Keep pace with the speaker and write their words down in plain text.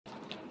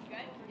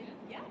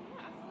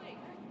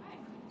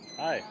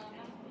Hi. First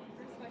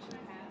question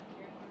I have,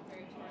 you're on a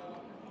very tour.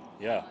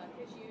 Yeah.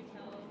 Could you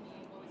tell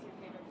me what was your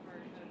favorite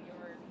part of your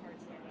card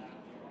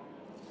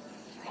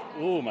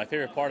ceremony? Ooh, my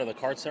favorite part of the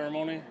card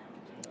ceremony?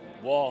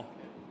 Well,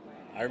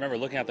 I remember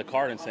looking at the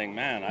card and saying,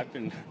 "Man, I've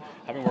been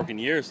working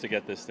years to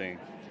get this thing,"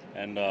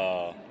 and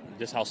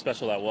just how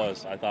special that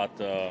was. I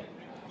thought it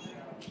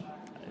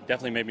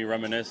definitely made me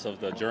reminisce of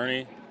the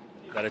journey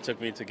that it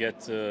took me to get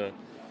to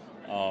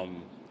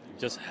um,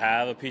 just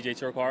have a PGA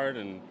Tour card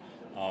and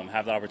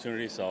have that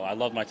opportunity. So I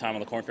loved my time on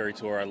the Corn Ferry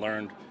Tour. I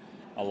learned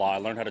a lot. I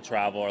learned how to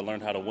travel. I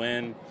learned how to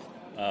win,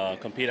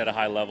 compete at a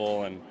high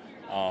level,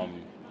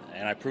 um,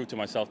 and I proved to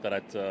myself that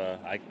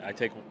I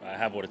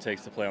have what it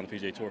takes to play on the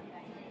PGA Tour.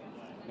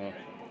 Fun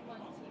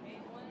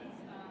teammate was,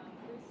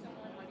 who's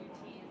someone on your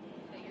team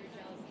that you're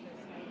jealous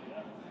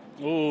of their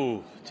swing?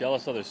 Ooh,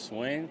 jealous of their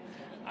swing?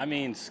 I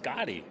mean,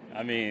 Scotty.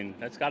 I mean,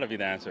 that's got to be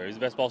the answer. He's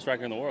the best ball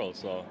striker in the world,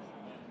 so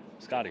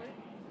Scotty.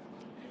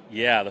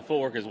 Yeah, the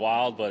footwork is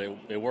wild, but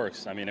it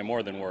works. I mean, it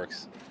more than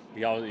works.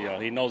 He always,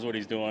 he knows what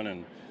he's doing,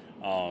 and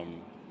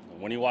um,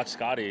 when you watch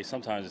Scotty,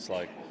 sometimes it's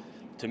like,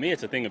 to me,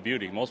 it's a thing of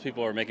beauty. Most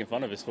people are making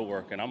fun of his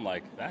footwork, and I'm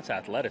like, that's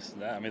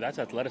athleticism. I mean, that's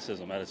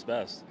athleticism at its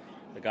best.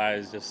 The guy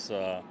is just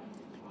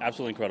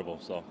absolutely incredible.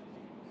 So, Or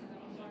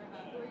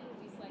who are you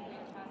least likely to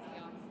pass the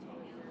ox to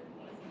if you're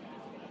listening?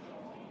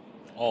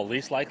 oh,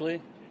 least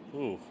likely?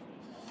 Ooh,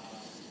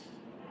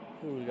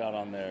 who we got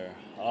on there?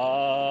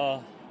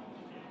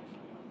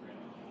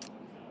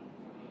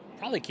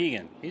 Probably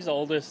Keegan. He's the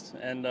oldest,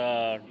 and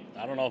I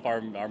don't know if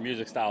our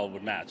music style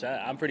would match.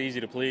 I'm pretty easy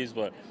to please,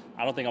 but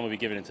I don't think I'm going to be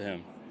giving it to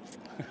him.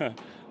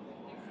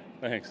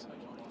 Thanks.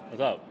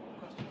 What's up?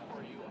 Question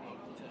for you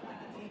about the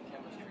team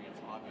chemistry. It's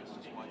obvious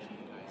just watching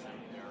you guys out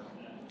there.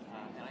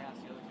 And I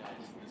asked the other guys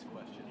this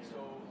question.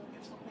 So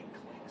if something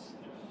clicks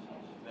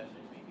that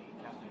maybe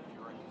Captain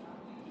Furyk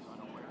is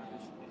unaware of,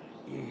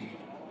 do you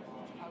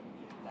have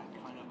that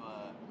kind of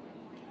a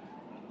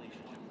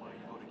relationship where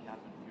you go to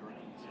Captain Furyk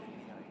and you say,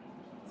 hey,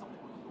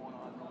 something was going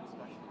on really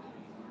special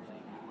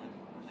between you and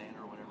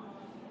Xander or whatever?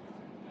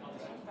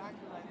 Does he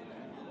factor that into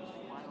his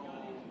final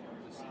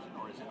decision,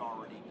 or is it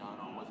already done,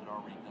 or was it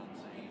already done,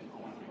 say, a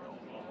week ago?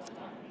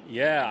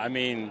 Yeah, I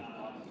mean,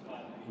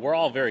 we're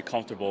all very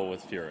comfortable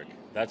with Furyk.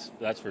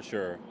 That's for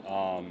sure.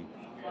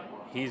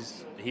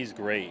 He's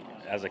great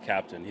as a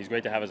captain. He's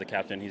great to have as a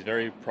captain. He's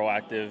very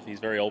proactive. He's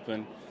very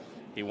open.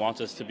 He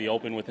wants us to be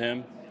open with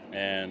him.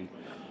 And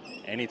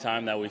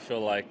anytime that we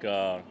feel like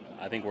I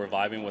think we're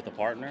vibing with a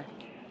partner,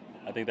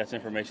 I think that's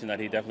information that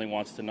he definitely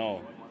wants to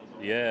know.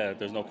 Yeah,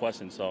 there's no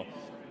question. So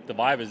the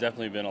vibe has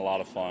definitely been a lot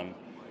of fun.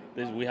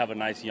 We have a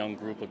nice young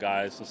group of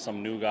guys,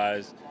 some new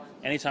guys.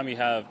 Anytime you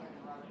have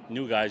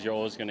new guys, you're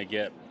always going to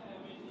get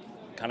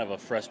kind of a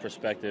fresh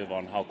perspective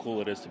on how cool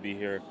it is to be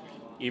here.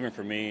 Even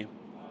for me,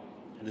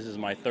 this is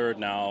my fifth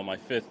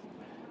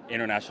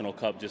International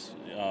Cup, just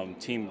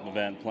team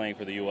event playing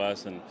for the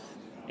U.S., and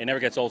it never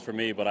gets old for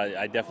me, but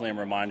I definitely am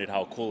reminded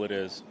how cool it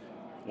is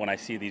when I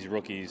see these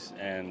rookies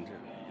and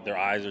their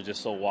eyes are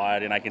just so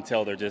wide, and I can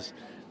tell they're just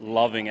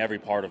loving every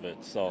part of it.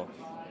 So,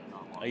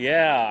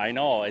 yeah, I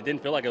know. It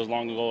didn't feel like it was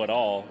long ago at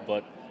all,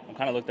 but I'm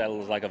kind of looked at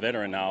as like a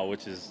veteran now,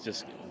 which is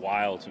just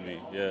wild to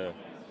me. Yeah.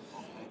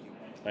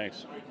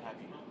 Thanks.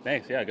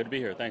 Thanks. Yeah, good to be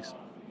here. Thanks.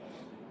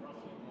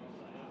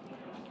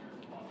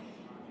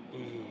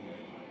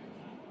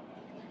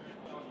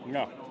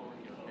 Yeah.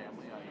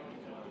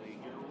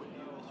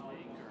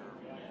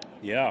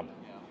 Yeah.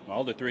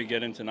 All the three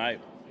get in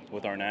tonight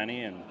with our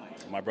nanny, and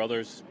my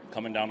brother's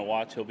coming down to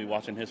watch. He'll be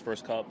watching his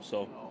first cup.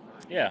 So,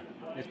 yeah,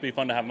 it's be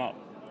fun to have him out.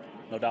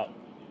 No doubt.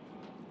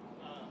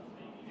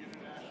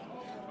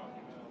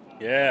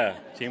 Yeah,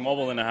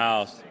 T-Mobile in the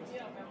house.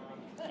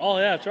 Oh,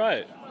 yeah, that's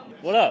right.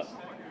 What up?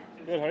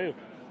 Good, how are you?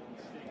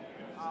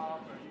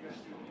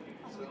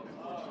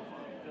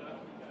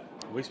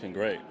 The week's been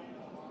great.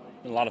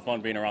 Been a lot of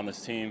fun being around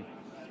this team.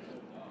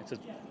 It's a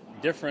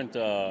different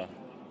type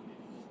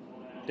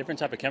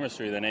of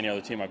chemistry than any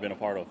other team I've been a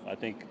part of. I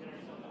think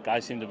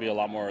guys seem to be a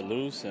lot more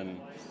loose, and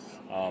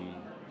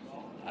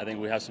I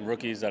think we have some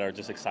rookies that are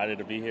just excited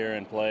to be here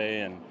and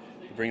play and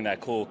bring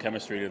that cool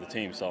chemistry to the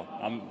team. So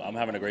I'm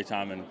having a great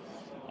time, and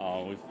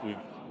we've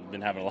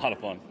been having a lot of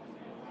fun.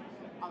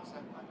 Obviously,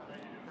 I've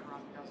been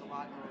around you guys a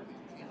lot. The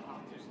team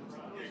competitions,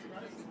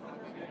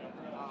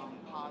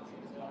 pods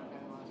that have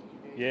been in the last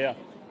few days. Yeah.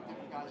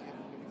 Different guys have been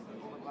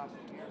doing over the last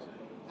few years.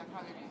 That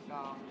kind of maybe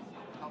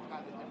helped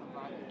kind of the different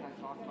vibe you kind of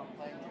talked about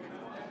playing with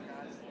different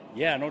guys.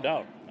 Yeah, no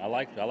doubt. I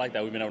like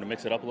that we've been able to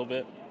mix it up a little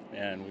bit,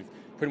 and we've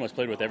pretty much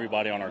played with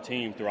everybody on our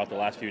team throughout the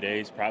last few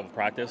days of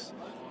practice.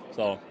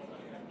 So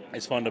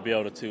it's fun to be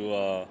able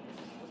to.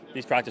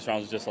 These practice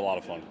rounds are just a lot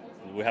of fun.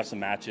 We have some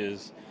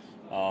matches,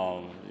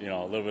 a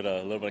little bit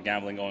of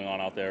gambling going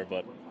on out there,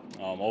 but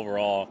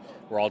overall,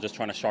 we're all just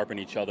trying to sharpen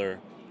each other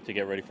to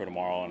get ready for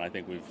tomorrow, and I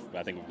think we've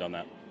done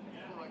that.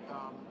 I feel like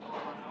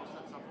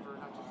sets up for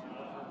not just you,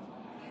 but for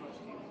the U.S.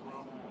 team as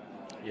well.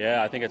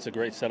 Yeah, I think it's a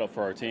great setup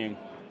for our team.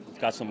 It's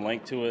got some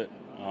length to it,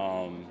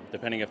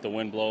 depending if the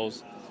wind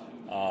blows.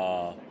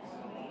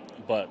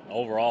 But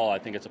overall, I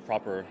think it's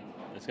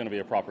it's going to be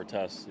a proper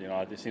test. You know,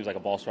 it seems like a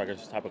ball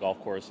striker's type of golf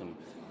course, and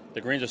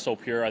the greens are so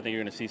pure. I think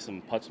you're going to see some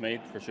putts made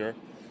for sure,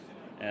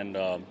 and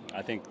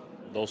I think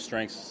those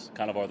strengths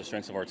kind of are the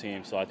strengths of our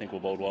team. So I think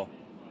we'll bode well.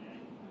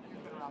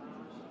 You've been around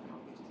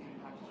these team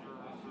matches for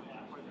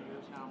quite a few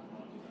years now.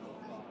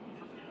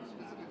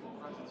 Specifically for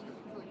presence, I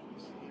feel like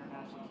we see the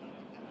international team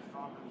getting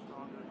stronger and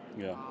stronger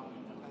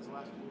as the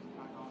last few years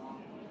have kind of gone along.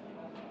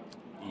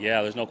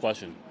 Yeah, there's no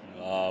question.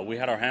 We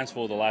had our hands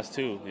full the last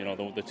two, you know,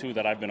 the two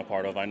that I've been a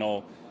part of. I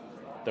know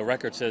the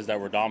record says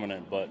that we're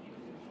dominant, but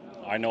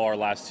I know our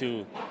last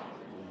two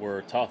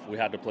were tough. We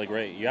had to play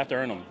great. You have to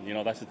earn them, you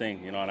know, that's the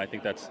thing, you know, and I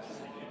think that's,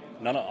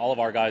 all of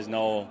our guys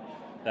know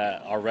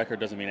that our record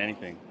doesn't mean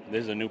anything.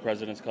 This is a new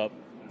President's Cup,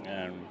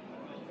 and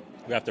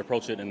we have to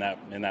approach it in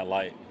that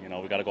light. You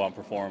know, we got to go out and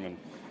perform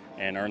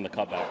and earn the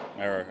cup back,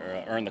 or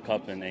earn the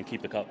cup and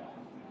keep the cup.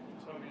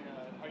 Tony,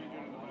 how you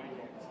doing in the money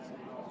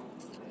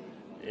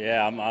games?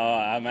 Yeah,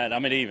 I'm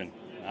at even.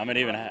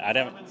 I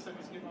didn't.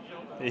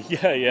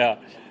 Yeah.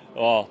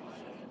 Well,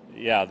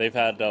 yeah,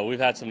 we've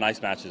had some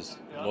nice matches.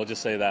 Yeah. We'll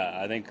just say that.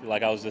 I think,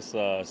 like I was just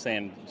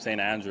saying to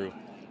Andrew,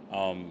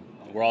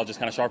 we're all just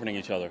kind of sharpening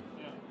each other,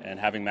 and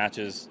having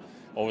matches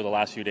over the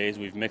last few days.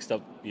 We've mixed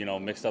up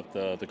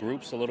the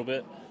groups a little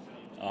bit,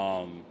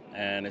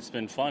 and it's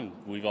been fun.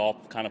 We've all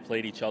kind of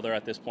played each other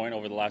at this point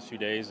over the last few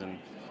days, and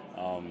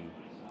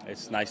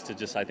it's nice to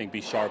just, I think, be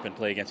sharp and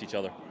play against each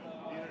other.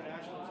 The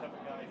internationals have a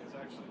guy who's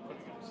actually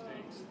putting up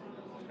stakes for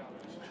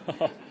their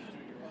competition.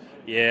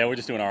 Yeah, we're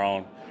just doing our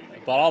own.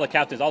 But all the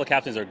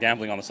captains are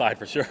gambling on the side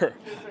for sure.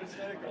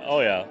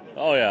 Oh yeah.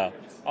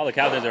 All the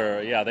captains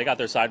are, they got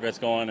their side bets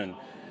going, and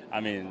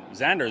I mean,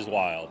 Xander's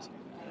wild.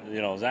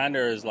 You know,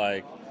 Xander is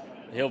like,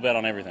 he'll bet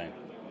on everything.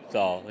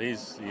 So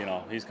he's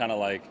kind of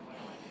like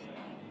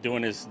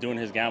doing his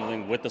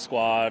gambling with the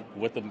squad,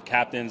 with the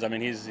captains. I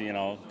mean, he's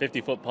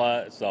 50-foot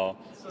putt. So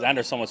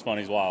Xander's so much fun.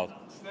 He's wild.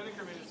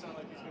 Snedeker made it sound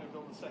like he's going to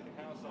build a second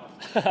house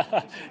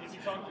off. Is he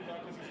talking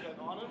about because he's betting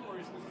on him, or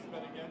is he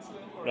betting against him?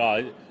 Or?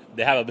 No,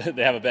 they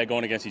have a bet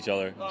going against each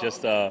other.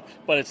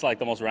 But it's like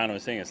the most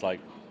randomest thing. It's like,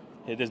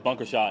 hit this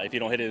bunker shot. If you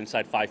don't hit it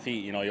inside 5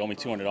 feet, you owe me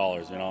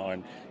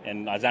 $200.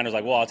 And Xander's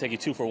like, well, I'll take you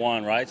 2 for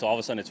 1, right? So all of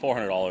a sudden it's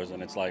 $400,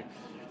 and it's like,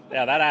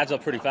 yeah, that adds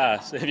up pretty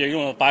fast. If you're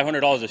doing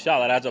 $500 a shot,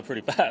 that adds up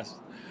pretty fast.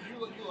 Do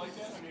you like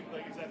that? I mean,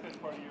 like, is that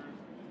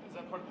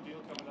part of the deal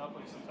coming up?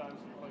 Like, sometimes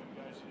when you're playing with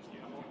guys, you just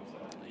gamble and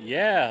stuff?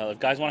 Yeah, if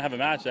guys want to have a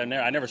match,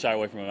 I never shy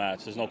away from a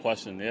match. There's no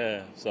question.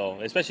 Yeah. So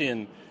especially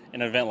in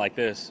an event like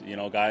this,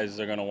 guys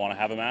are going to want to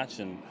have a match,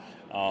 and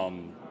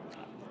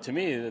to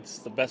me, it's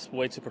the best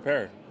way to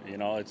prepare.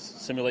 It's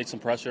simulate some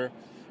pressure,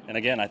 and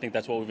again, I think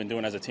that's what we've been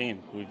doing as a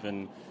team. We've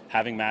been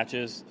having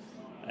matches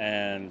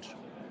and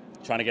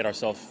trying to get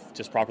ourselves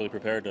just properly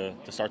prepared to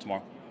start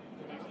tomorrow.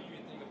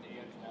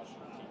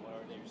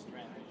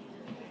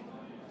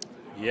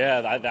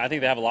 Yeah, I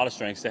think they have a lot of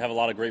strengths. They have a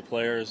lot of great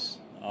players,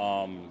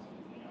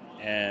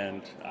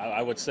 and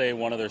I would say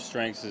one of their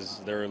strengths is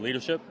their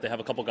leadership. They have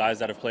a couple guys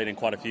that have played in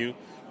quite a few,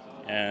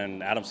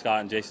 and Adam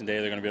Scott and Jason Day,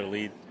 they're going to be able to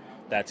lead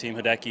that team.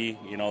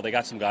 Hideki, they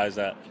got some guys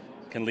that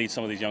can lead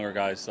some of these younger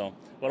guys. So,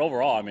 but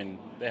overall, I mean,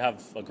 they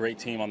have a great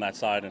team on that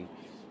side, and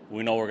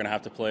we know we're going to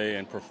have to play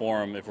and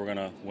perform if we're going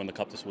to win the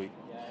cup this week.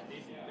 Yeah,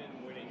 they've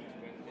been waiting to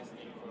win this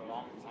thing for a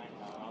long time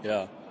now.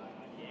 Yeah.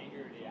 The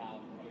anger they have, to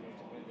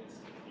win this,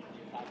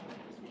 you have to win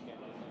this weekend.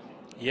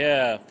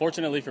 Yeah,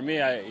 fortunately for me,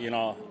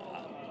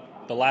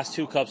 the last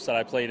 2 cups that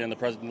I played in,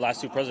 the last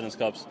 2 President's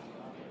Cups,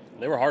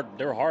 they were hard.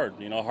 They were hard,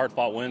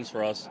 hard-fought wins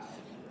for us,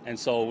 and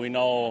so we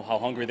know how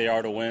hungry they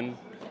are to win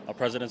a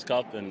President's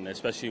Cup, and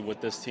especially with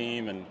this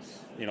team, and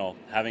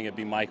having it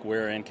be Mike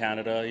Weir in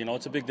Canada,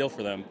 it's a big deal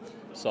for them.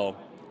 So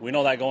we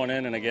know that going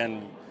in, and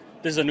again,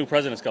 this is a new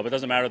President's Cup. It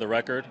doesn't matter the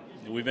record.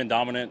 We've been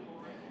dominant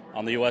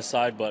on the U.S.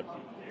 side, but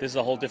this is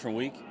a whole different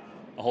week,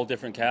 a whole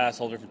different cast,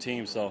 a whole different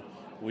team. So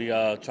we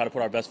try to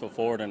put our best foot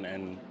forward,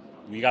 and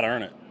we got to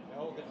earn it. A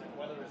whole different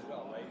weather as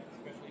well, right?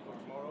 Especially for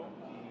tomorrow.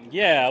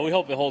 Yeah, we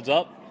hope it holds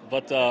up,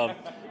 but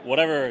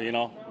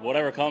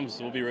whatever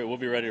comes, we'll be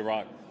ready to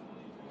rock.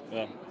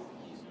 Yeah.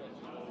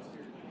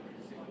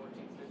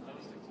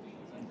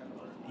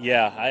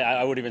 Yeah,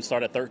 I would even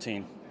start at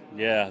 13.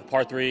 Yeah,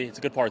 par 3. It's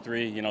a good par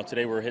 3.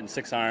 Today we're hitting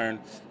 6-iron.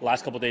 The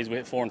last couple of days we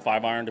hit 4 and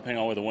 5-iron, depending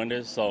on where the wind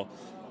is. So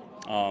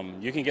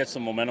you can get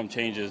some momentum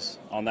changes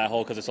on that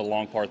hole because it's a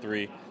long par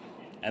 3.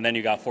 And then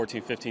you got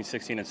 14, 15,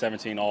 16, and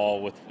 17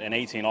 and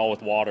 18 all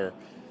with water.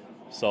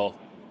 So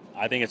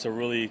I think it's a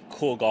really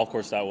cool golf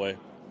course that way,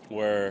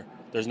 where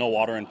there's no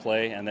water in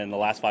play, and then the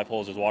last 5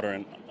 holes there's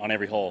water on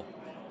every hole.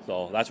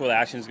 So that's where the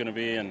action is going to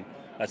be, and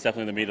that's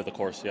definitely the meat of the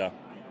course. Yeah.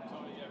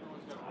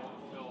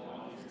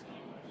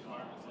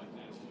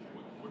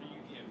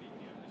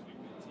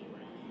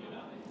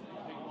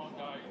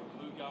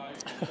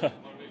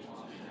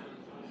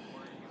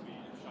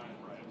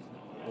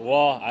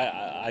 Well,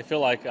 I feel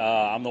like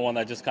I'm the one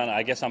that just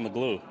I guess I'm the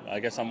glue. I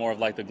guess I'm more of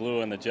like the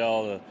glue and the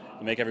gel to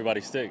make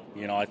everybody stick.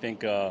 I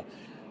think I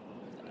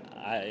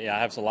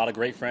have a lot of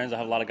great friends. I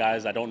have a lot of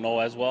guys I don't know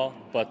as well,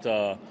 but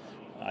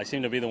I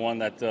seem to be the one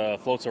that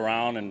floats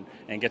around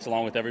and gets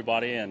along with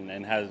everybody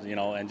and has,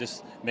 and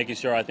just making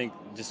sure, I think,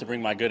 just to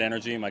bring my good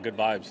energy, my good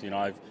vibes.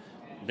 I've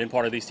been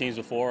part of these teams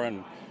before,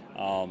 and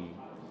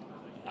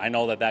I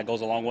know that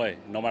goes a long way.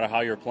 No matter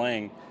how you're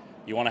playing,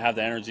 you want to have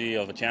the energy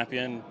of a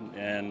champion,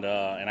 and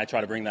I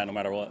try to bring that no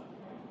matter what.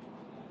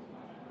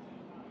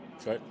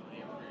 That's right.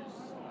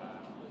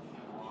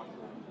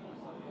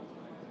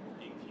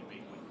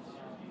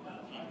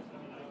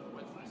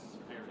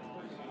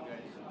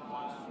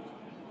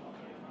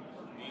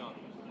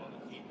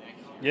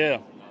 Yeah.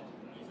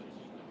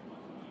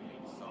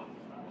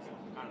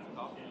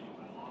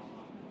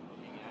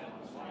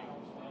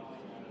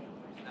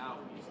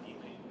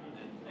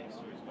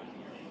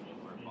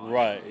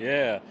 Right,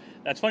 yeah.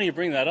 That's funny you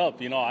bring that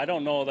up. I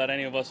don't know that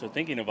any of us are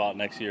thinking about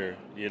next year.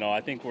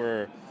 I think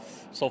we're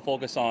so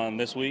focused on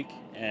this week,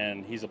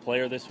 and he's a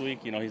player this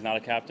week. He's not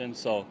a captain.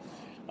 So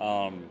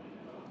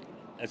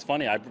it's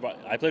funny. I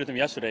played with him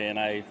yesterday, and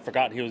I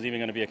forgot he was even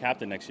going to be a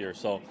captain next year.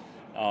 So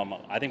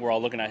I think we're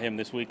all looking at him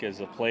this week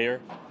as a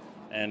player,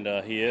 and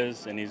he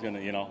is, and he's going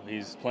to,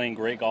 he's playing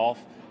great golf.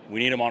 We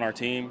need him on our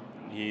team.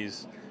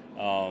 He's,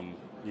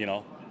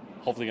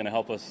 hopefully going to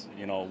help us,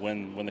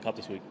 win the cup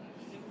this week.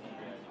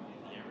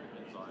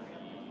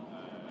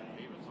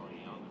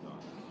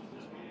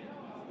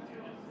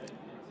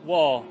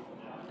 Well,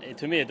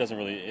 to me, it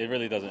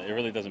really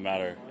doesn't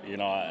matter.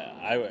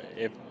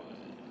 If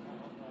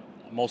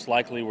most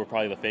likely we're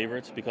probably the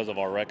favorites because of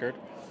our record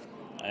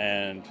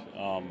and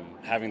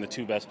having the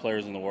two best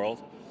players in the world.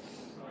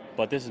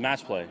 But this is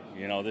match play.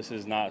 This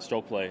is not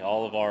stroke play.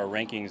 All of our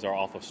rankings are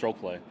off of stroke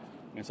play,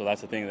 and so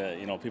that's the thing that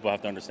people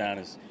have to understand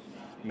is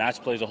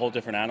match play is a whole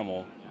different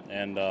animal,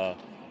 and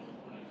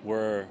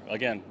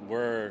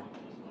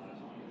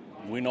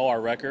we know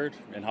our record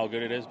and how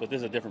good it is, but this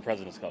is a different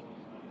President's Cup.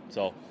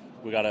 So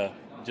we got to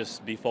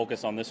just be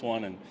focused on this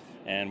one,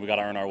 and we got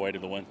to earn our way to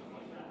the win.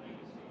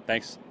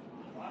 Thanks.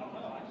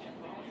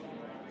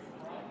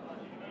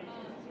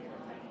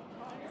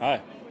 Hi.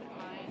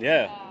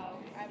 Yeah.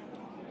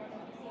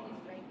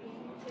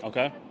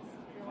 Okay.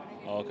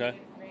 Okay.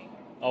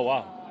 Oh,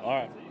 wow. All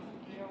right.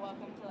 You're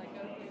welcome to go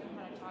through and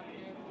kind of talk through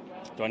if you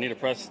will. Do I need to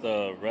press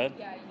the red?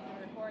 Yeah, you can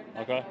record.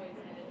 Okay.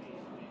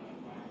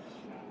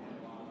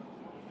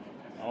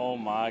 Oh,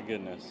 my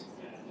goodness.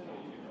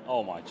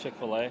 Oh, my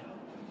Chick-fil-A.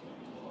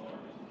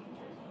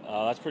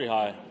 That's pretty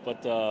high,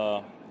 but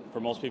for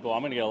most people,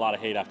 I'm going to get a lot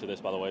of hate after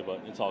this, by the way, but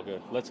it's all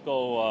good. Let's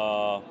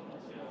go,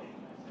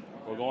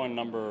 we're going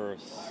number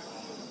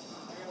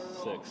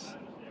 6.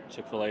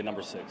 Chick-fil-A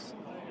number 6.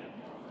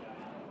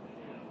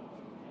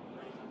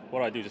 What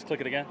do I do, just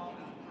click it again?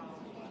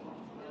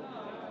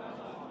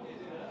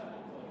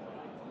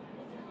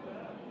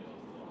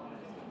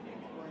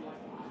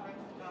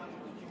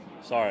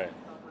 Sorry,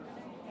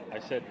 I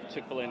said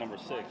Chick-fil-A number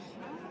 6.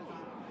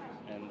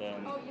 And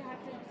then,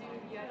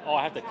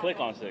 I have to click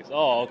on 6.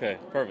 Oh, okay,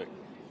 perfect.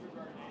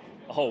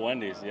 Oh,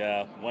 Wendy's,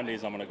 yeah.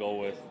 Wendy's I'm going to go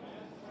with.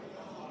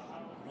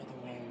 What other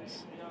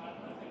ones?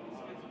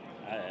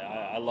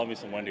 I love me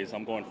some Wendy's.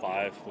 I'm going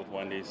 5 with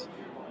Wendy's.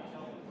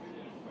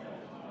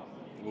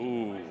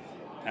 Ooh,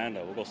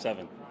 Panda. We'll go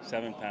 7.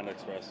 7 Panda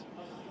Express.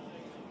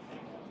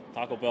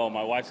 Taco Bell,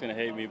 my wife's going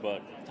to hate me,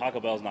 but Taco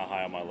Bell's not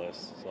high on my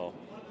list. So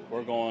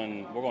we're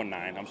going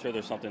 9. I'm sure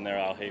there's something there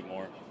I'll hate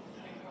more.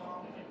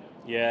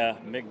 Yeah,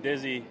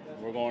 McDizzy,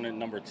 we're going at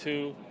number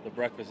 2. The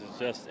breakfast is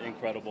just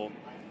incredible.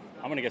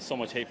 I'm going to get so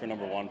much hate for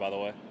number 1, by the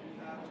way.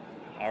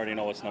 I already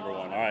know what's number 1.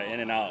 All right,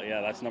 In-N-Out,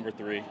 yeah, that's number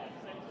 3.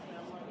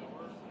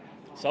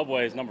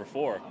 Subway is number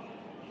 4.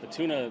 The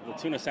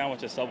tuna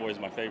sandwich at Subway is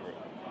my favorite.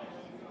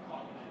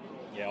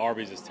 Yeah,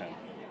 Arby's is 10.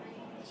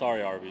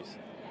 Sorry, Arby's.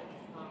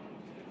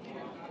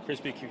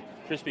 Krispy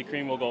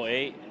Kreme will go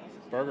 8.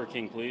 Burger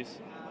King, please.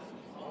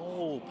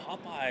 Oh,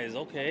 Popeyes,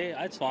 okay,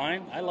 that's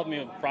fine. I love me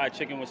a fried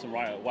chicken with some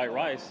white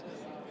rice.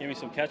 Give me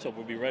some ketchup,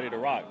 we'll be ready to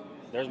rock.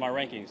 There's my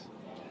rankings.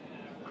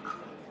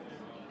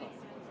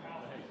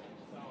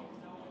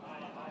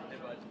 Hey,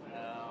 bud.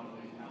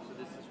 So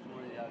this is for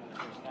the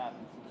first half,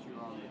 and since you're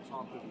on the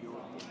top of your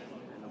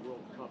and the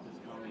World Cup is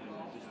coming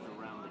just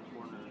around the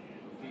corner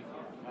for FIFA,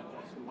 I have to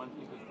ask you one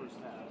thing for the first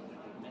half.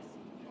 Messi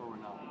or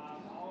Ronaldo?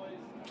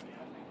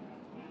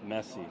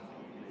 Messi.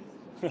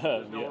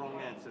 There's no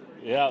wrong answer.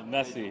 Yeah,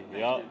 Messi.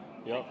 Yep.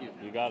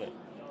 You got it.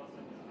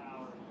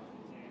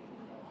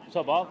 What's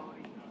up, Bob?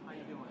 How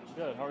you doing?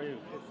 Good. How are you?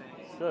 Good,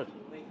 thanks. Good.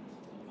 Been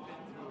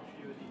through a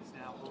few of these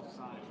now, both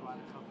sides,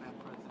 Ryder Cup and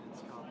President's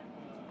Cup.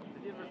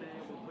 Have you ever been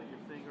able to put your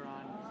finger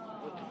on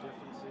what the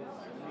difference is?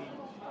 I mean,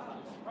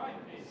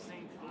 it's the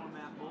same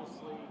format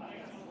mostly,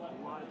 a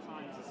lot of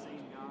times the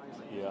same guys.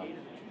 Like Yeah.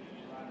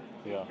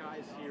 Yeah.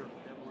 Guys here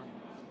that were in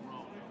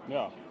Rome.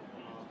 Yeah.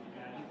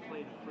 You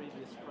played the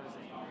previous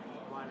President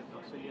Ryder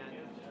Cup, so you had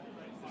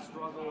the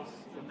struggles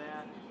in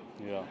that.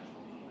 Yeah.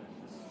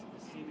 The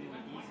seeming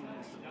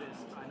easiness of this.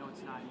 I know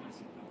it's not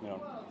easy. Yeah.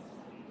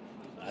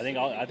 I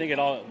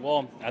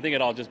think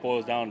it all just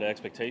boils down to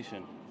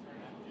expectation.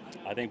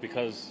 I think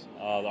because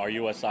our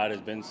U.S. side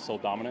has been so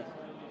dominant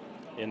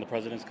in the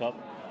President's Cup,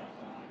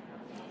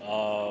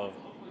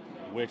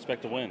 we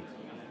expect to win.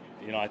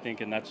 You know, I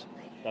think, and that's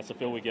the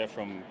feel we get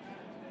from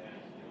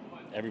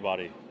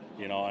everybody.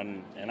 You know,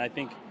 and I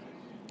think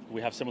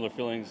we have similar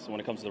feelings when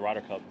it comes to the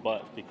Ryder Cup,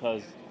 but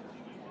because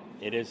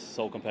it is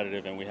so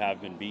competitive and we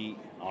have been beat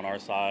on our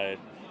side,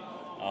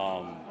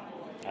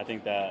 I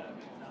think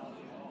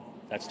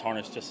that's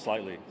tarnished just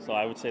slightly. So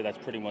I would say that's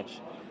pretty much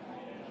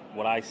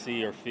what I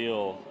see or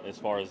feel as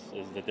far as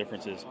the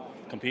differences.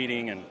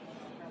 Competing and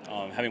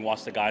having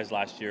watched the guys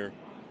last year,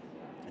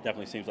 it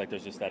definitely seems like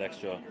there's just that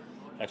extra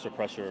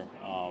pressure.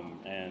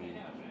 And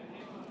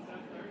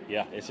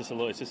yeah,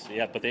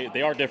 but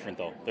they are different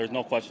though. There's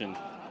no question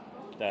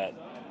that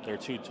they're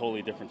two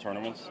totally different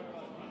tournaments.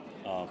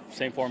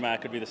 Same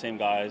format, could be the same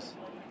guys,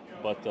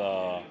 but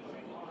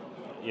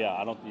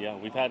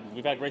we've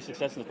had great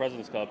success in the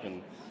President's Cup,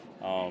 and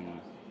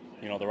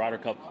you know, the Ryder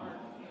Cup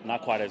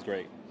not quite as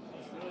great.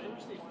 Does the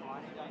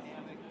Thursday-Friday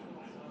dynamic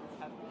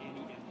have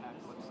any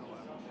impact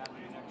whatsoever?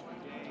 Having an extra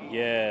day?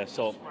 Yeah,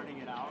 so Spreading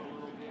it out a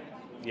little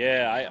bit?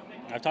 yeah,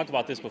 I've talked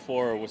about this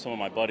before with some of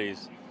my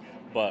buddies,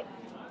 but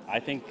I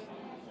think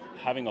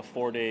having a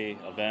 4-day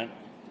event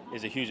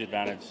is a huge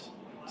advantage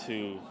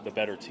to the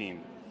better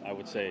team. I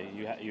would say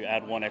you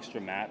add one extra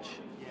match,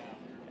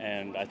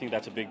 and I think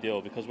that's a big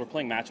deal because we're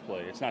playing match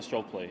play. It's not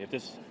stroke play.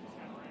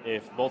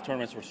 If both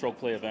tournaments were stroke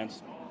play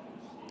events,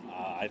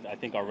 I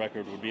think our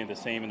record would be the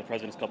same in the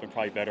President's Cup and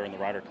probably better in the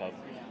Ryder Cup.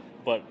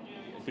 But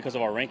because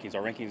of our rankings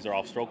are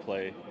off stroke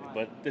play.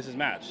 But this is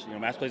match. You know,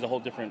 match play is a whole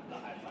different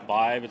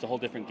vibe. It's a whole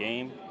different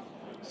game.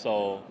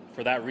 So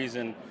for that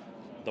reason,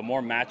 the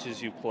more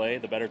matches you play,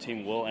 the better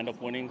team will end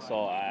up winning.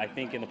 So I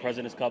think in the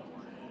President's Cup,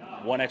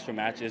 one extra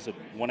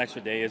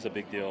day is a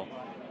big deal,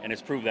 and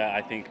it's proved that,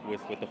 I think,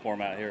 with the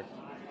format here.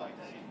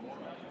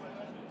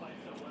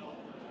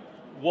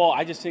 Well,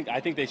 I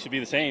think they should be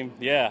the same.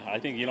 Yeah, I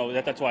think, you know,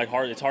 that's why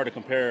it's hard to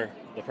compare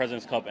the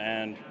President's Cup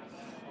and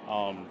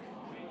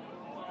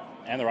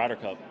the Ryder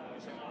Cup.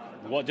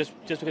 Well, just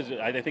because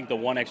I think the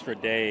one extra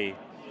day,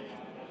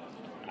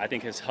 I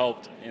think, has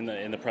helped in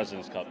the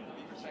President's Cup.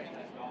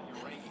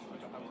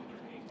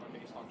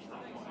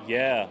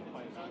 Yeah.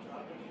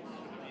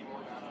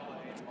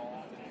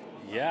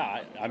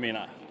 Yeah,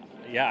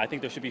 I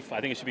think it should be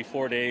 4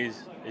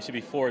 days. It should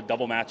be 4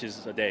 double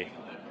matches a day.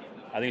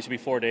 I think it should be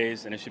 4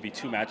 days, and it should be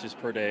 2 matches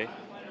per day.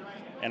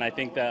 And I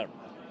think that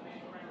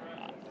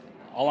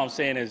all I'm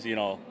saying is, you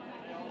know,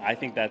 I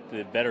think that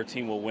the better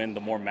team will win the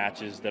more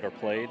matches that are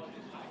played.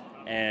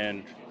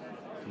 And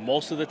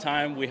most of the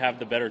time, we have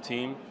the better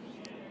team.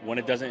 When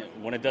it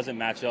doesn't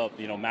match up,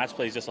 you know, match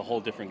play is just a whole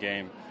different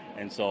game.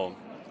 And so,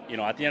 you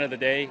know, at the end of the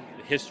day,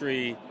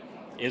 history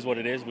is what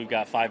it is. We've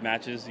got 5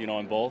 matches, you know,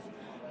 in both.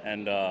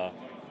 And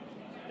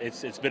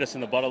it's bit us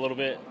in the butt a little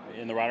bit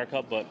in the Ryder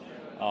Cup, but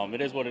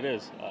it is what it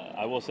is.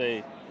 I will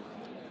say,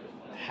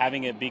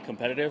 having it be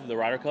competitive, the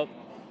Ryder Cup,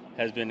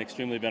 has been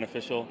extremely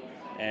beneficial,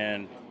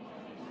 and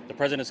the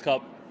President's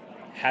Cup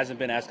hasn't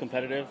been as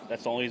competitive.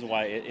 That's the only reason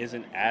why it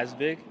isn't as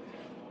big.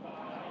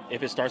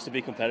 If it starts to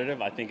be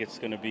competitive, I think it's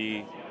going to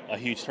be a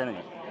huge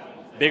tournament,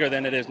 bigger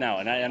than it is now.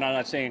 And I'm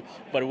not saying,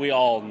 but we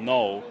all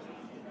know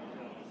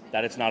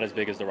that it's not as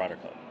big as the Ryder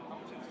Cup.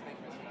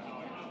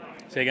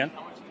 Say again?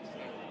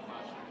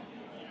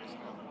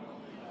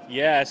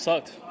 Yeah, it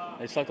sucked.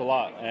 It sucked a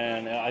lot,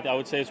 and I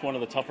would say it's one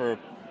of the tougher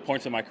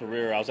points in my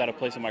career. I was at a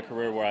place in my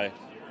career where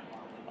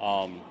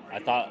I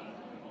thought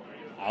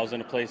I was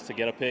in a place to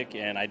get a pick,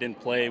 and I didn't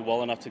play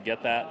well enough to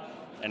get that,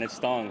 and it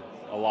stung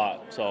a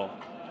lot. So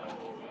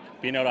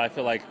being able to, I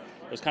feel like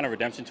it was kind of a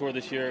redemption tour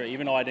this year.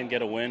 Even though I didn't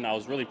get a win, I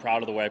was really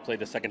proud of the way I played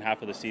the second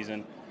half of the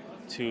season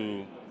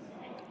to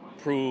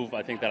prove,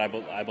 I think, that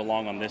I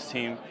belong on this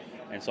team.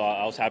 And so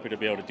I was happy to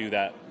be able to do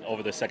that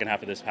over the second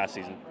half of this past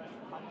season. Do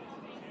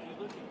you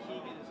look at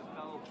Keegan as a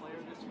fellow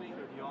player this week,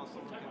 or do you also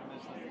look at him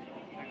as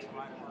the next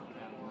Ryder Cup?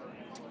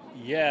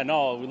 Yeah,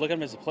 no, we look at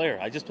him as a player.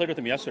 I just played with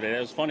him yesterday. It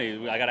was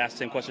funny. I got asked the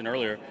same question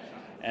earlier,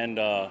 and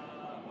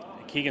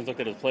Keegan's looked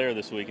at his player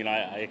this week, and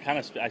I kind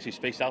of actually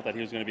spaced out that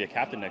he was going to be a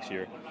captain next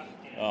year.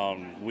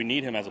 We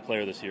need him as a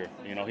player this year.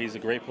 You know, he's a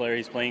great player.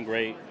 He's playing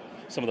great.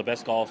 Some of the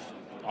best golf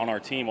on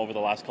our team over the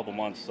last couple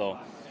months. So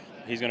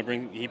he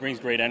brings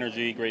great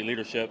energy, great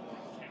leadership,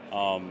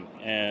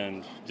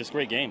 and just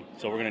great game.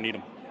 So we're going to need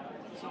him.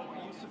 So were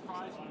you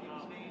surprised when he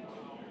was named,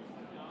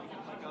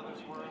 like others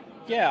were?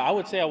 Yeah, I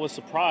would say I was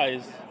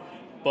surprised,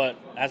 but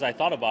as I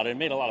thought about it, it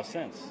made a lot of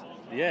sense.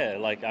 Yeah,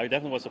 like I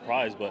definitely was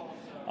surprised, but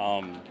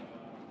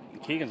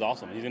Keegan's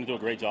awesome. He's going to do a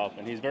great job,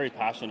 and he's very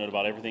passionate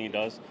about everything he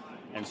does,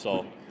 and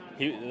so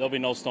there'll be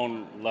no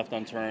stone left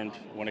unturned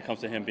when it comes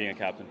to him being a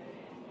captain.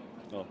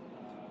 So.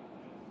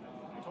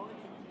 Tony,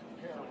 can you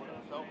compare what it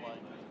felt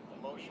like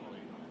emotionally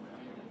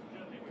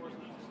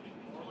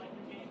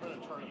for the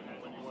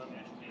tournament when you went,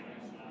 I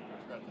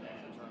forgot the name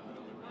of the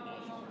tournament,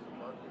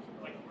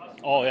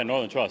 Oh, yeah,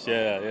 Northern Trust,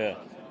 yeah. Compare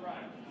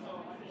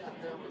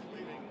with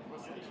leaving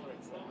with some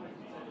straight stuff,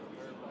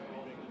 compare with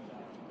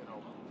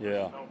leaving,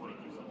 Yeah.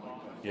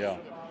 Yeah.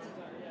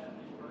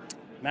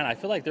 Man, I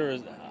feel like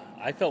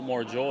I felt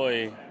more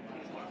joy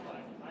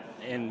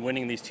in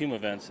winning these team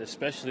events,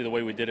 especially the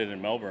way we did it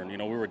in Melbourne. You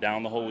know, we were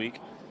down the whole week,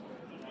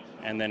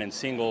 and then in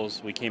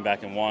singles we came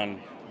back and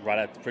won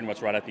pretty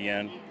much right at the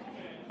end.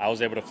 I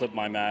was able to flip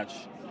my match.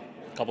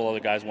 A couple other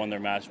guys won their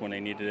match when they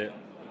needed it.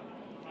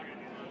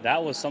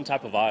 That was some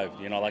type of vibe,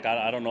 you know. Like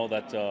I don't know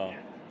that,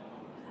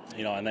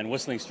 you know. And then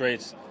Whistling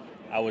Straits,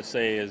 I would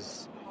say,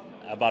 is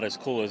about as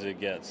cool as it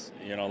gets.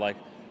 You know, like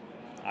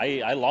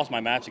I lost my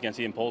match against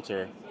Ian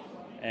Poulter,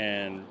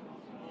 and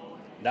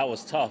that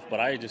was tough. But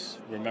I just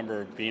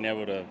remember being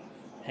able to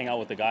hang out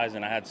with the guys,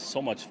 and I had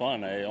so much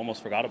fun. I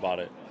almost forgot about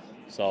it.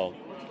 So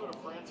Let's go to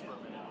France for a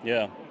minute.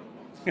 yeah.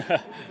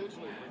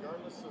 Individually,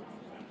 regardless of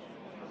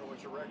I don't know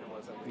what your record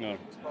was, I think No. it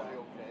was probably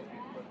okay.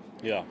 But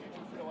Yeah. did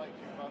you feel like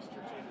you cost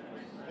your team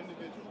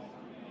individually?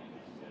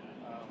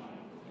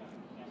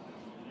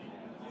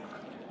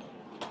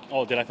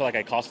 Oh, did I feel like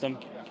I cost them?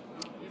 Yeah.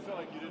 You feel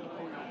like you didn't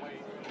pull your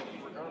weight,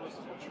 regardless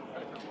of what your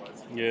record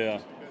was. Yeah.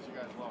 Just because you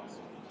guys lost.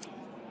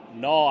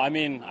 No, I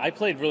mean, I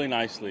played really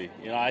nicely.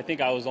 You know, I think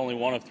I was only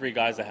one of 3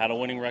 guys that had a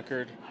winning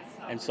record,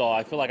 and so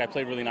I feel like I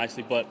played really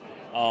nicely. But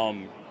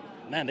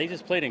man, they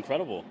just played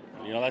incredible.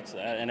 You know,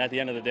 and at the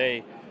end of the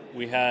day,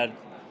 we had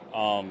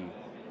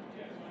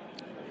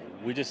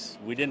we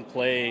didn't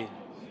play,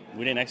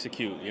 we didn't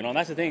execute. You know, and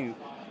that's the thing.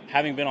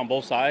 Having been on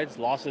both sides,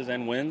 losses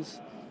and wins,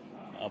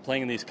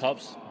 playing in these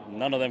cups,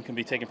 none of them can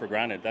be taken for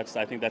granted.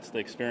 I think that's the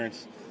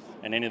experience,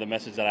 and any of the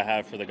message that I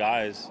have for the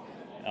guys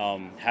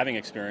having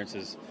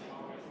experiences.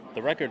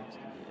 The record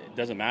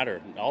doesn't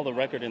matter. All the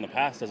record in the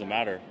past doesn't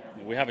matter.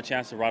 We have a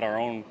chance to write our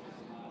own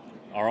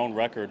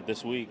record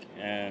this week,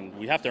 and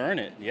we have to earn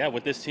it. Yeah,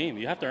 with this team,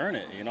 you have to earn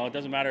it. You know, it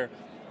doesn't matter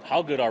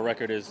how good our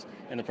record is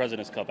in the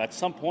President's Cup. At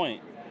some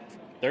point,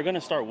 they're going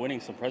to start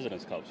winning some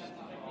President's Cups.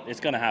 It's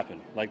going to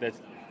happen. Like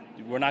that's,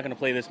 we're not going to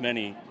play this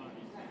many,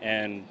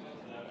 and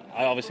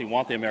I obviously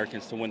want the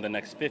Americans to win the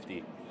next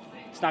 50.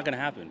 It's not going to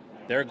happen.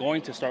 They're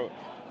going to start.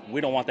 We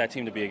don't want that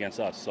team to be against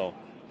us. So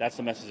that's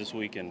the message this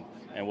week, and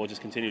we'll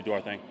just continue to do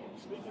our thing.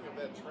 Speaking of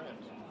that trend,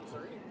 is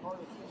there any part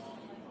of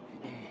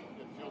you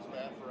that feels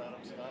bad for Adam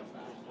Scott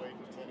who's played in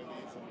 10 of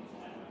these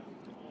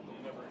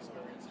and never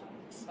experienced a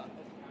weak side?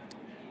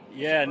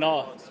 Yeah, no.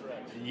 Long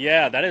stretch.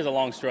 Yeah, that is a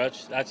long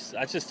stretch. That's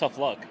just tough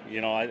luck,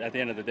 you know. At the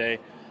end of the day,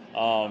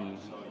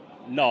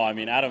 no. I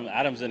mean,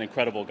 Adam's an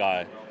incredible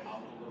guy.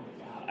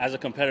 As a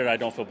competitor, I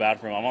don't feel bad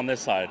for him. I'm on this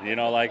side, you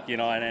know, like, you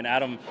know, and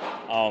Adam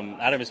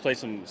has played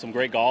some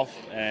great golf,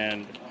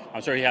 and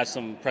I'm sure he has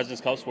some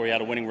President's Cups where he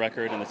had a winning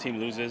record and the team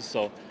loses,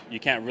 so you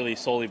can't really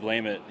solely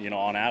blame it, you know,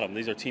 on Adam.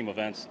 These are team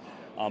events.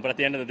 But at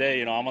the end of the day,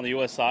 you know, I'm on the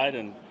U.S. side,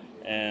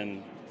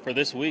 and for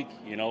this week,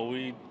 you know,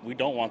 we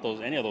don't want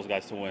any of those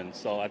guys to win.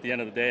 So at the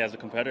end of the day, as a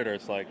competitor,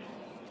 it's like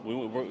we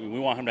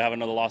want him to have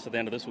another loss at the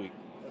end of this week.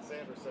 As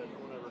Sandra said, no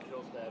one ever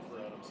feels bad for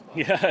Adam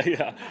Scott.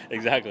 Yeah,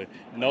 exactly.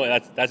 No,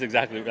 that's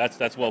exactly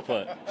that's well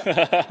put. Well, speaking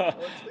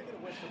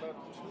of which, about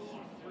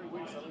 2-3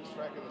 weeks, I lose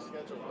track of the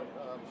schedule, but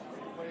are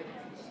you playing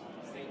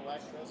in Black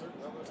Desert?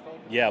 Is that what it's called?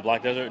 Yeah,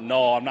 Black Desert.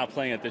 No, I'm not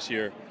playing it this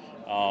year.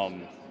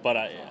 But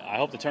I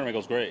hope the tournament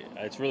goes great.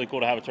 It's really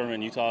cool to have a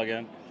tournament in Utah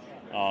again.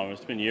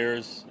 It's been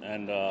years,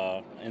 and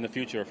in the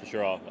future, for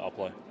sure, I'll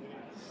play. Were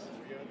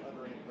you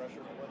under any pressure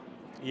to play?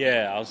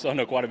 Yeah, I was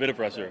under quite a bit of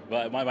pressure.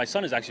 But my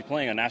son is actually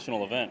playing a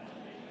national event,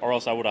 or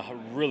else I would have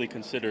really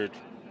considered,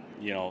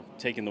 you know,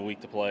 taking the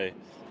week to play.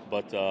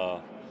 But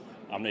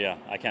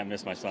I can't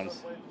miss my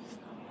son's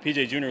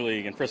PJ Junior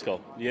League in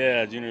Frisco.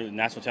 Yeah, Junior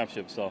National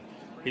Championship. So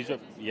he's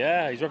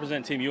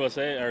representing Team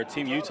USA or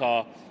Team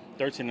Utah,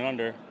 13 and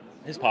under.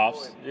 His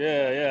pops.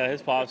 Yeah,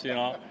 his pops. You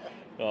know.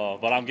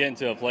 But I'm getting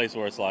to a place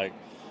where it's like,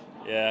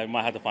 yeah, I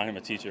might have to find him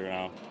a teacher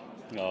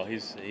now.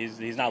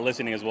 He's not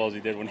listening as well as he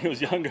did when he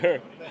was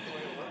younger.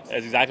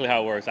 That's exactly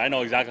how it works. I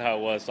know exactly how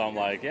it was. So I'm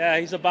like, yeah,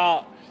 he's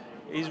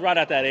right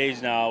at that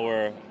age now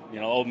where, you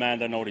know, old man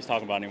doesn't know what he's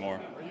talking about anymore.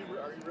 Are you really?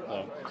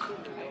 I assume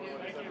you're the only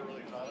one who's ever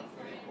really taught him.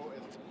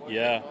 I mean,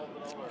 Yeah.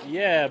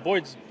 Yeah,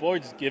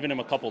 Boyd's given him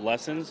a couple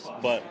lessons,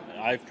 but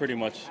I've pretty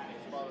much,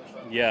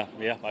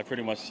 I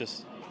pretty much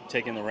just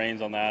taken the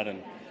reins on that,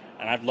 and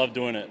I've loved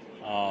doing it.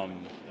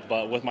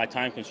 But with my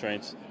time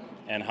constraints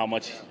and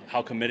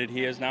how committed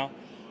he is now,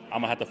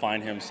 I'm gonna have to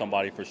find him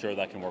somebody for sure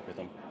that can work with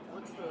him.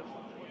 What's the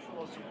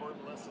most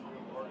important lesson you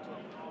impart to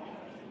him?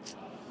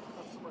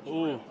 Not so much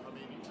Ooh, I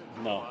mean, you teach him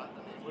a no. lot.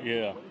 I mean,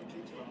 Yeah. What do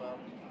you teach him about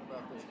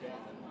this game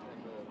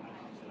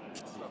and the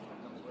stuff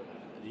that comes with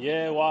it?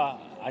 Yeah, well,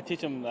 I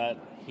teach him that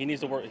he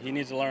needs to work. He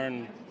needs to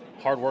learn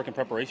hard work and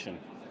preparation.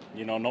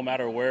 You know, no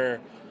matter where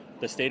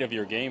the state of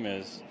your game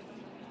is,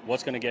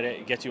 what's going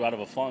to get you out of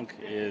a funk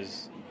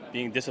is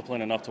being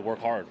disciplined enough to work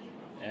hard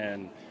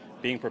and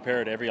being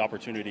prepared every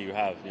opportunity you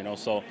have. You know,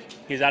 so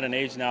he's at an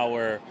age now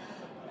where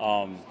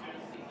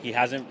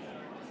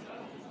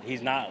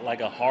he's not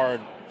like a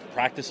hard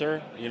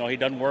practicer. You know, he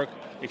doesn't work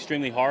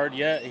extremely hard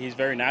yet. He's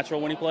very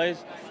natural when he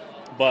plays.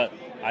 But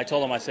I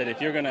told him, I said,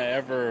 if you're going to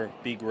ever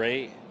be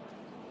great,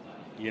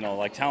 you know,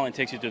 like talent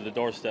takes you to the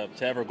doorstep.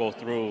 To ever go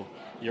through,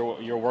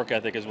 your work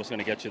ethic is what's going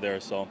to get you there.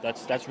 So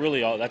that's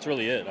really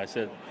it. I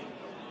said,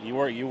 you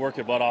work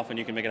your butt off and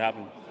you can make it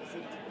happen. It's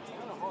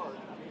kind of hard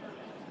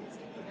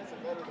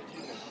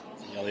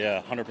Oh,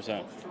 yeah, 100%. That's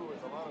true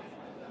with a lot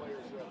of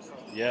players who have sons.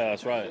 Yeah,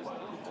 that's right. Hard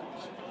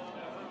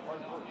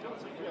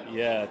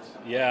work,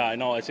 Yeah, I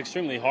know. It's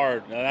extremely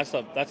hard. And that's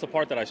the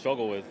part that I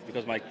struggle with,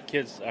 because my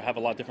kids have a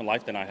lot different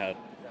life than I had.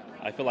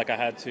 I feel like I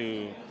had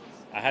to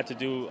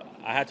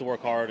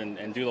work hard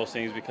and do those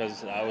things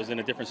because I was in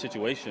a different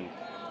situation.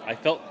 I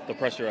felt the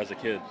pressure as a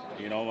kid.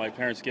 You know, my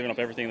parents giving up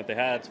everything that they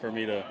had for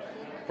me to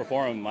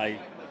perform. My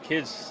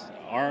kids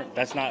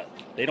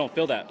they don't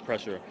feel that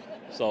pressure.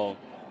 So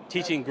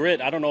teaching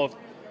grit, I don't know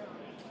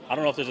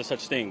if there's a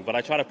such thing, but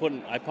I try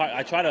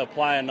to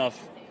apply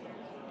enough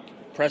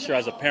pressure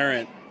as a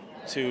parent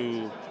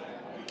to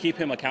keep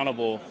him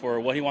accountable for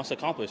what he wants to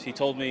accomplish. He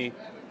told me,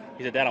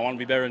 he said, "Dad, I want to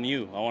be better than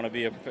you. I want to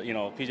be a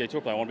PGA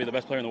Tour player. I want to be the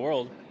best player in the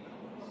world."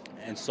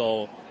 And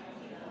so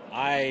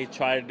I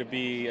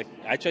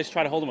just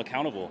try to hold him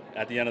accountable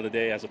at the end of the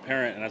day as a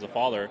parent and as a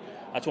father.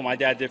 That's what my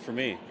dad did for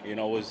me,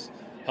 was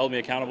held me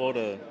accountable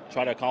to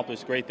try to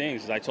accomplish great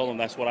things. I told him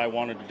that's what I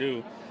wanted to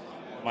do.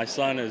 My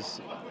son is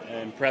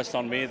impressed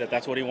on me that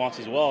that's what he wants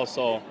as well.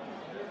 So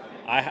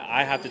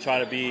I have to try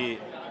to be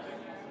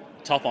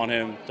tough on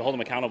him, to hold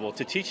him accountable,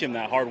 to teach him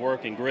that hard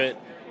work and grit.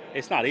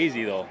 It's not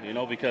easy though,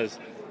 because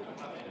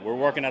we're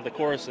working at the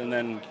course and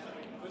then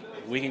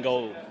we can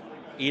go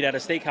eat at a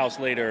steakhouse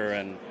later,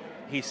 and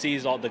he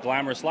sees all the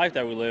glamorous life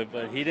that we live,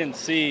 but he didn't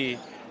see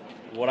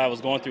what I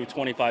was going through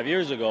 25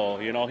 years ago.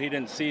 He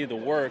didn't see the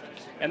work.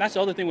 And that's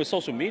the other thing with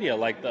social media.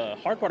 Like, the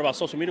hard part about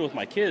social media with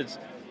my kids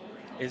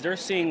is they're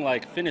seeing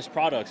like finished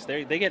products.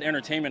 They get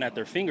entertainment at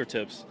their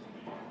fingertips,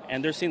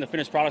 and they're seeing the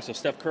finished products of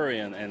Steph Curry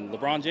and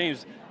LeBron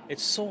James.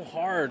 It's so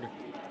hard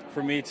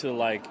for me to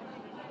like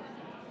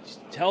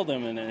tell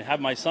them and have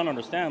my son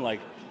understand like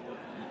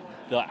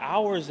the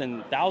hours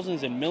and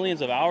thousands and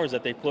millions of hours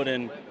that they put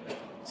in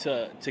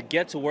to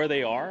get to where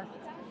they are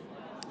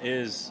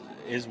is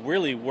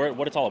really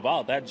what it's all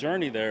about. That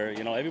journey there,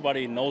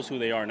 everybody knows who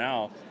they are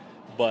now,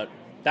 but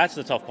that's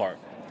the tough part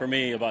for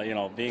me about,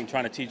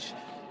 trying to teach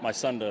my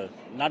son to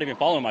not even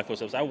follow in my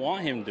footsteps. I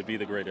want him to be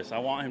the greatest. I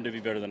want him to be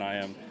better than I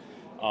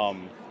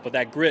am. But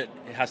that grit,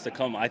 it has to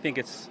come. I think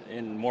it's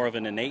in more of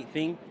an innate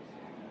thing.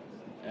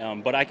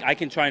 But I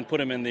can try and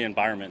put him in the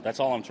environment. That's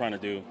all I'm trying to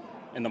do,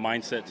 in the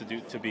mindset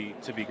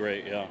to be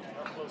great. Yeah.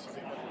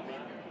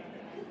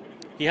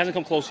 He hasn't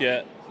come close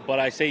yet, but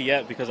I say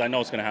yet because I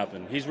know it's going to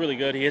happen. He's really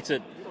good. He hits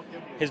it.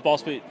 His ball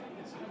speed.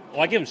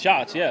 Well, I give him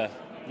shots. Yeah,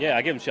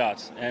 I give him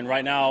shots. And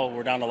right now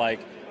we're down to like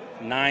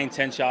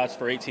 9-10 shots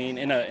for 18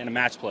 in a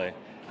match play.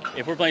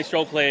 If we're playing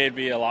stroke play, it'd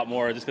be a lot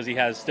more, just because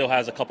he still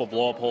has a couple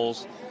blow up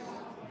holes.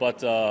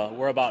 But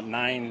we're about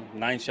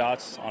nine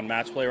shots on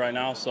match play right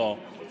now. So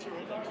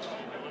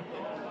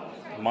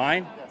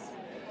mine,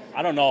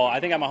 I don't know. I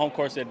think at my home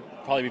course it'd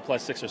probably be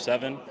plus 6 or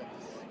 7.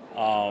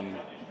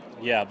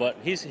 Yeah, but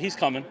he's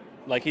coming.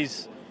 Like,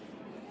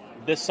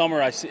 this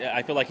summer I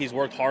feel like he's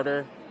worked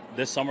harder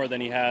this summer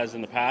than he has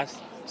in the past.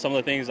 Some of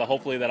the things that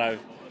hopefully that I've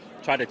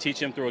tried to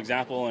teach him through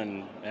example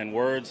and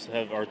words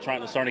are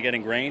starting to get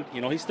ingrained.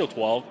 He's still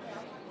 12,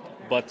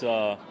 but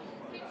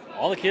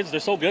all the kids, they're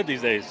so good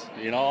these days.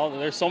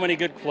 There's so many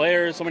good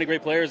players, so many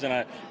great players, and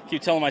I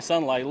keep telling my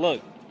son, like,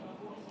 look,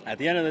 at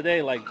the end of the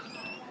day, like,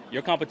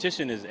 your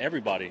competition is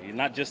everybody,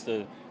 not just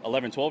the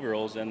 11,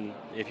 12-year-olds. And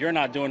if you're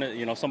not doing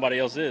it, somebody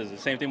else is. The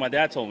same thing my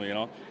dad told me,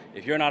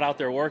 if you're not out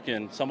there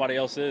working, somebody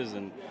else is.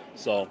 And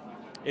so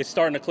it's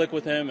starting to click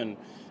with him, and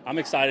I'm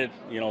excited,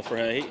 for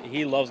him.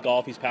 He loves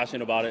golf. He's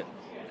passionate about it,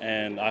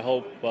 and I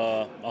hope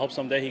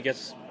someday he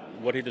gets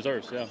what he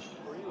deserves. Yeah.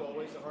 Were you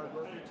always a hard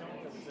worker,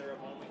 Tony, or was there a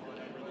moment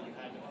whenever that you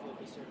had to flip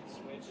a certain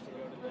switch to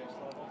go to the next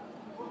level?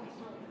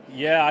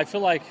 Yeah, I feel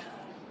like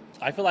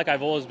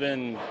I've always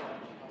been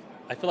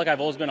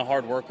a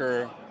hard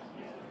worker,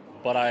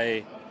 but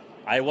I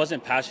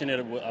wasn't passionate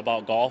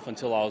about golf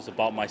until I was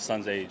about my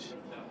son's age.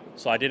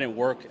 So I didn't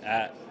work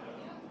at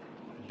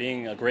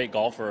being a great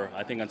golfer,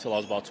 I think, until I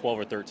was about 12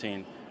 or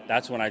 13.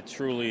 That's when I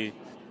truly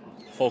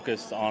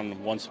focused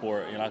on one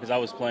sport, because I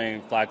was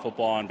playing flag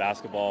football and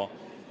basketball,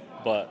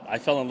 but I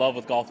fell in love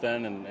with golf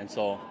then, and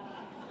so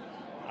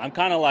I'm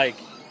kind of like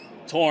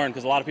torn,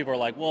 because a lot of people are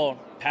like, well,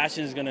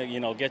 passion is going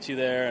to, get you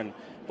there,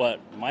 but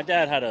my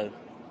dad had to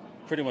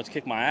pretty much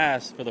kick my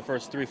ass for the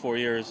first 3-4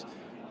 years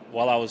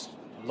while I was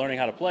learning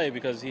how to play,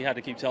 because he had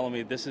to keep telling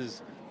me, if this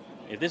is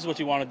what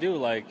you want to do,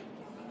 like,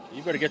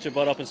 you better get your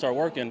butt up and start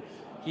working.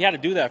 He had to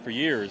do that for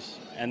years,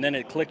 and then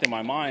it clicked in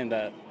my mind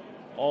that,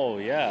 oh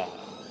yeah,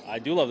 I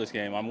do love this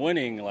game. I'm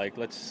winning. Like,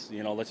 let's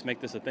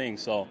make this a thing.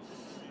 So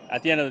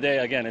at the end of the day,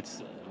 again,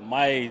 it's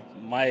my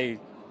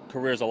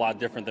career is a lot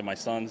different than my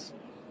son's.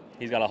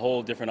 He's got a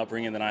whole different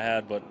upbringing than I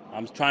had, but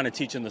I'm trying to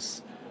teach him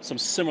some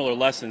similar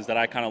lessons that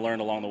I kind of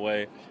learned along the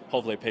way.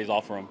 Hopefully it pays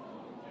off for him.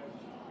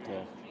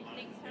 So.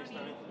 Thanks for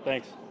being.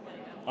 Thanks.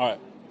 All right.